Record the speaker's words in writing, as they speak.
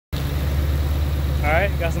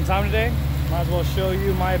Alright, got some time today. Might as well show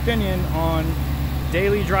you my opinion on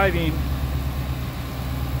daily driving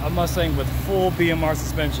a Mustang with full BMR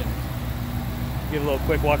suspension. Give a little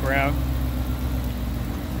quick walk around.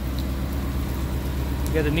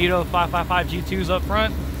 You got the Nito 555 G2s up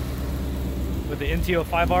front with the NTO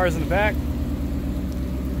 5Rs in the back.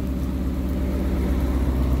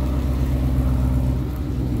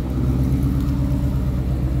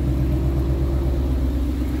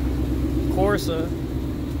 Corsa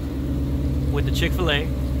with the Chick-fil-A.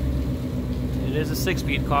 It is a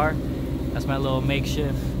 6-speed car. That's my little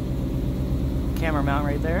makeshift camera mount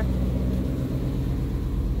right there.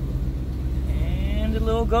 And a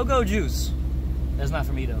little go-go juice. That's not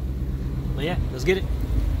for me though. But yeah, let's get it.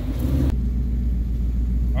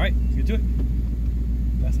 Alright, let's get to it.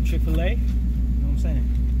 Got some Chick-fil-A. You know what I'm saying?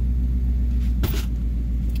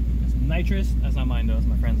 Got some nitrous. That's not mine though, it's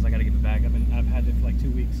my friend's. I gotta give it back. I've had it for like 2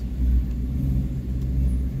 weeks.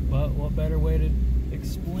 But what better way to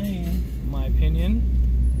explain my opinion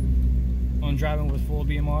on driving with full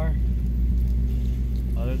BMR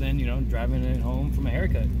other than, you know, driving it home from a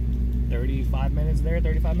haircut. 35 minutes there,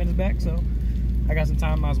 35 minutes back, so I got some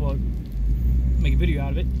time, might as well make a video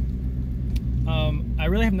out of it. I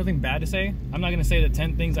really have nothing bad to say. I'm not gonna say the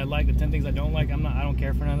 10 things I like, the 10 things I don't like. I don't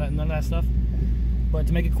care for none of that stuff. But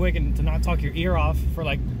to make it quick and to not talk your ear off for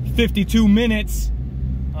like 52 minutes,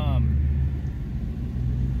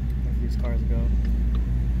 cars ago.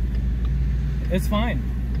 It's fine.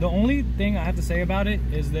 The only thing I have to say about it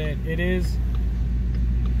is that it is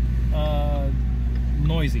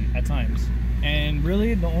noisy at times, and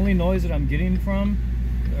really the only noise that I'm getting it from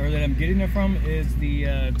is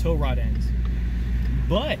the tow rod ends.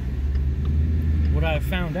 But what I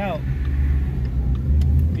found out,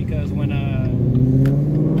 because when I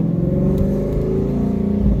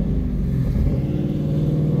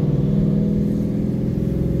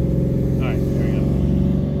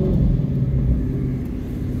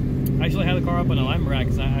actually had the car up on a lime rack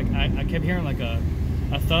because I kept hearing like a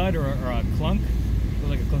thud or a clunk. It was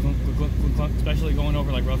like a clunk, especially going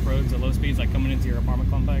over like rough roads at low speeds, like coming into your apartment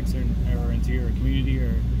complex or into your community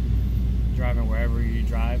or driving wherever you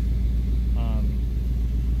drive.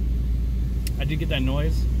 I did get that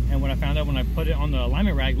noise, and what I found out when I put it on the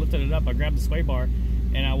alignment rack, lifted it up, I grabbed the sway bar,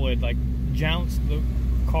 and I would like jounce the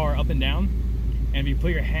car up and down, and if you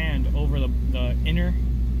put your hand over the inner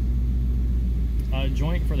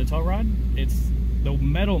joint for the tow rod, it's the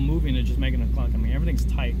metal moving is just making a clunk. I mean, everything's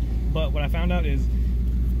tight. But what I found out is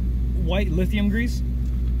white lithium grease,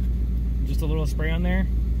 just a little spray on there,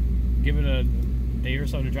 give it a day or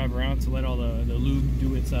so to drive around to let all the lube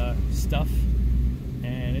do its stuff,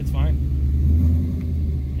 and it's fine.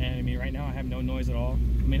 And I mean, right now I have no noise at all.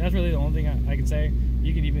 I mean, that's really the only thing I can say.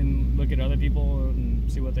 You can even look at other people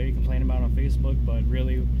and see what they complain about on Facebook, but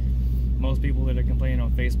really most people that are complaining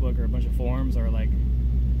on Facebook or a bunch of forums are like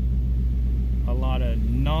a lot of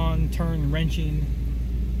non-turn wrenching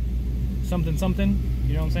something,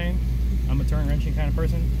 you know what I'm saying? I'm a turn wrenching kind of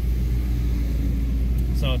person.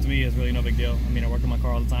 So to me, it's really no big deal. I mean, I work on my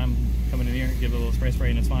car all the time, coming in here, give it a little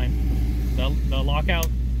spray and it's fine. The lockout,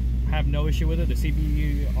 I have no issue with it. The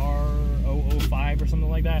CBR 005 or something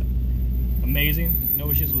like that, amazing,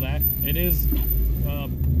 no issues with that. It is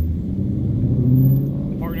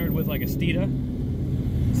partnered with like a Stita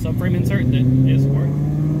subframe insert that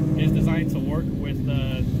is designed to work with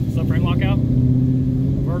the subframe lockout.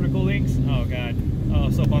 Vertical links, oh god, oh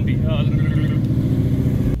so bumpy.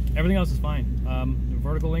 Everything else is fine. The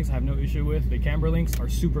vertical links I have no issue with. The Camber links are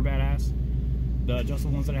super badass. The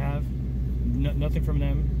adjustable ones that I have, nothing from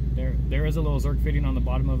them. There is a little Zerk fitting on the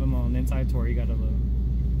bottom of them on the inside to where you gotta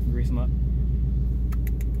grease them up.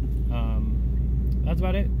 That's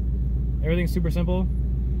about it. Everything's super simple.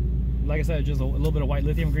 Like I said, just a little bit of white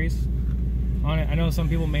lithium grease on it. I know some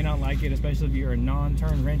people may not like it, especially if you're a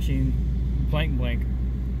non-turn wrenching blank.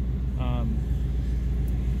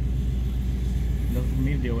 Nothing for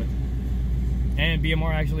me to deal with. And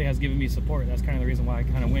BMR actually has given me support. That's kind of the reason why I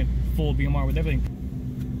kind of went full BMR with everything.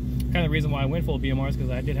 Kind of the reason why I went full BMR is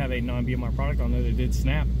because I did have a non-BMR product on there that did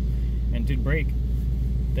snap and did break.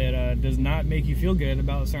 That does not make you feel good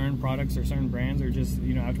about certain products or certain brands or just,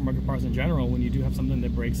 you know, aftermarket parts in general when you do have something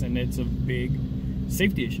that breaks and it's a big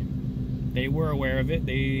safety issue. They were aware of it.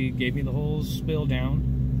 They gave me the whole spill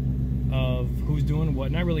down of who's doing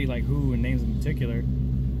what. Not really like who and names in particular,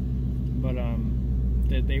 but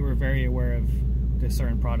that they were very aware of this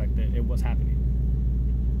certain product, that it was happening.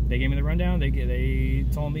 They gave me the rundown. They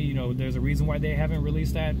told me, you know, there's a reason why they haven't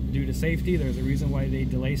released that due to safety. There's a reason why they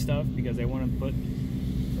delay stuff because they want to put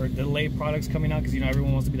or delay products coming out because, you know,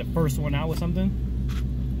 everyone wants to be the first one out with something.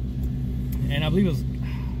 And believe it was,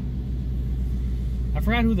 I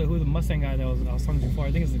forgot who the Mustang guy that I was talking to before.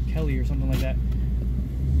 I think it's Kelly or something like that.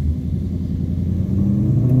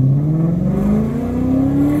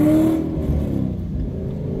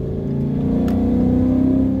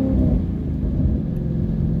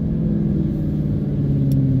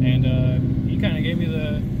 And he kind of gave me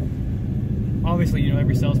the, obviously, you know,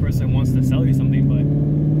 every salesperson wants to sell you something, but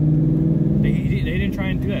they didn't try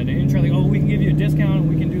and do that. They didn't try like, oh, we can give you a discount and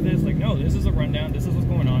we can do this. Like, no, this is a rundown. This is what's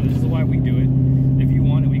going on. This is why we do it. If you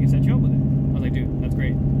want it, we can set you up with it. I was like, dude, that's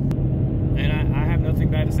great. And I have nothing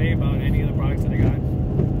bad to say about any of the products that I got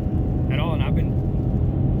at all. And I've been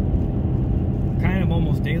kind of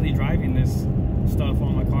almost daily driving this stuff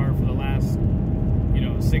on my car for the last, you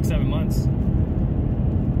know, 6-7 months.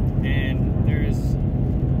 And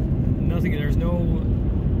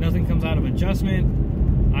nothing comes out of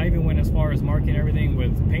adjustment. I even went as far as marking everything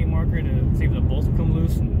with paint marker to see if the bolts would come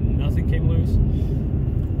loose. Nothing came loose.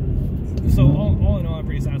 So all in all, I'm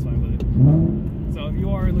pretty satisfied with it. So if you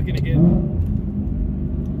are looking to get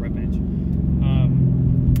red bench,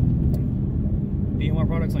 BMR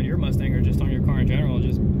products on your Mustang or just on your car in general,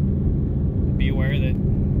 just be aware that,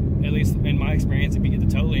 at least in my experience, if you get the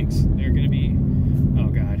toe links, they're going to be, oh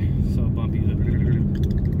god, so bumpy.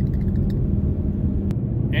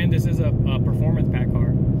 And this is a performance pack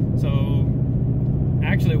car. So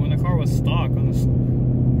actually, when the car was stock,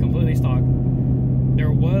 completely stock,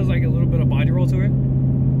 there was like a little bit of body roll to it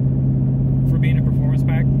for being a performance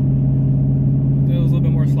pack. It was a little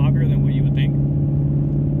bit more sloppier than what you would think.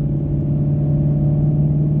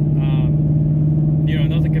 You know,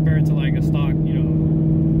 nothing compared to like a stock, you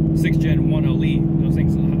know, 6th Gen 1 Elite. Those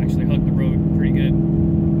things actually hug the road pretty good.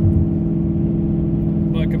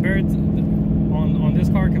 But compared to on this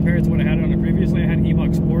car, compared to what I had on it previously, I had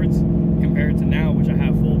E-Box Sports. Compared to now, which I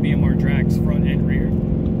have full BMR drags front and rear,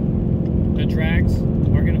 the drags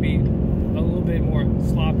are going to be a little bit more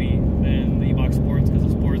sloppy than the E-Box Sports, because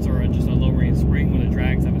the Sports are just a low-range spring, when the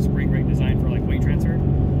drags have a spring rate designed for like weight transfer.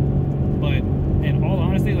 But in all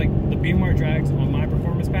honesty, like the BMR drags on my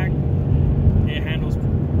performance pack, it handles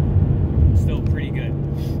still pretty good.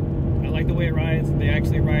 I like the way it rides. They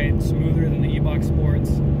actually ride smoother than the E-Box Sports.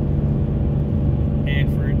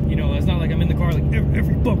 And for, you know, it's not like I'm in the car like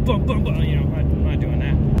every bump, you know, I'm not doing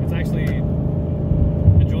that. It's actually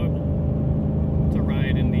enjoyable to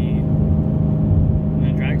ride in the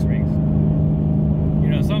drag springs. You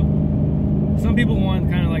know, some people want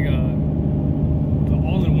kind of like a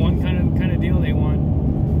all-in-one kind of deal. They want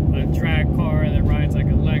a drag car that rides like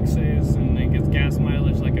a Lexus and it gets gas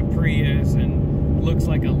mileage like a Prius and looks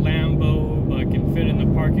like a Lambo but can fit in the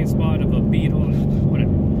parking spot of a Beetle,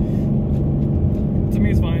 whatever. To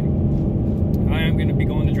me, it's fine. I am going to be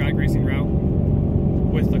going the drag racing route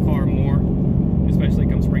with the car more, especially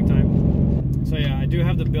come springtime. So yeah, I do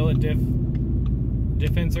have the Billet diff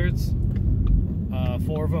inserts,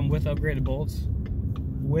 4 of them with upgraded bolts.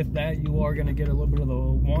 With that, you are going to get a little bit of the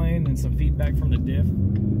whine and some feedback from the diff.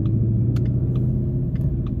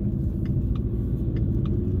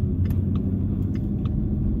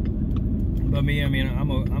 But me, I mean,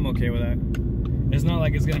 I'm okay with that. It's not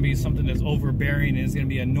like it's going to be something that's overbearing and it's going to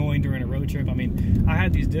be annoying during a road trip. I mean, I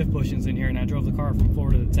had these diff bushings in here and I drove the car from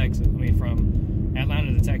Florida to Texas. I mean, from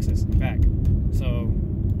Atlanta to Texas and back. So,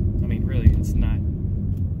 I mean, really, it's not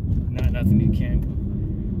nothing you can't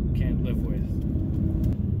live with.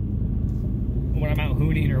 When I'm out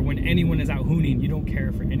hooning, or when anyone is out hooning, you don't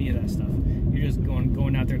care for any of that stuff. You're just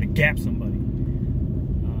going out there to gap somebody.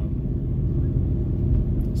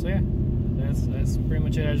 So yeah. That's pretty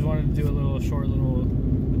much it. I just wanted to do a short little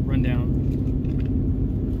rundown.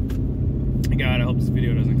 God, I hope this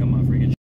video doesn't come out freaking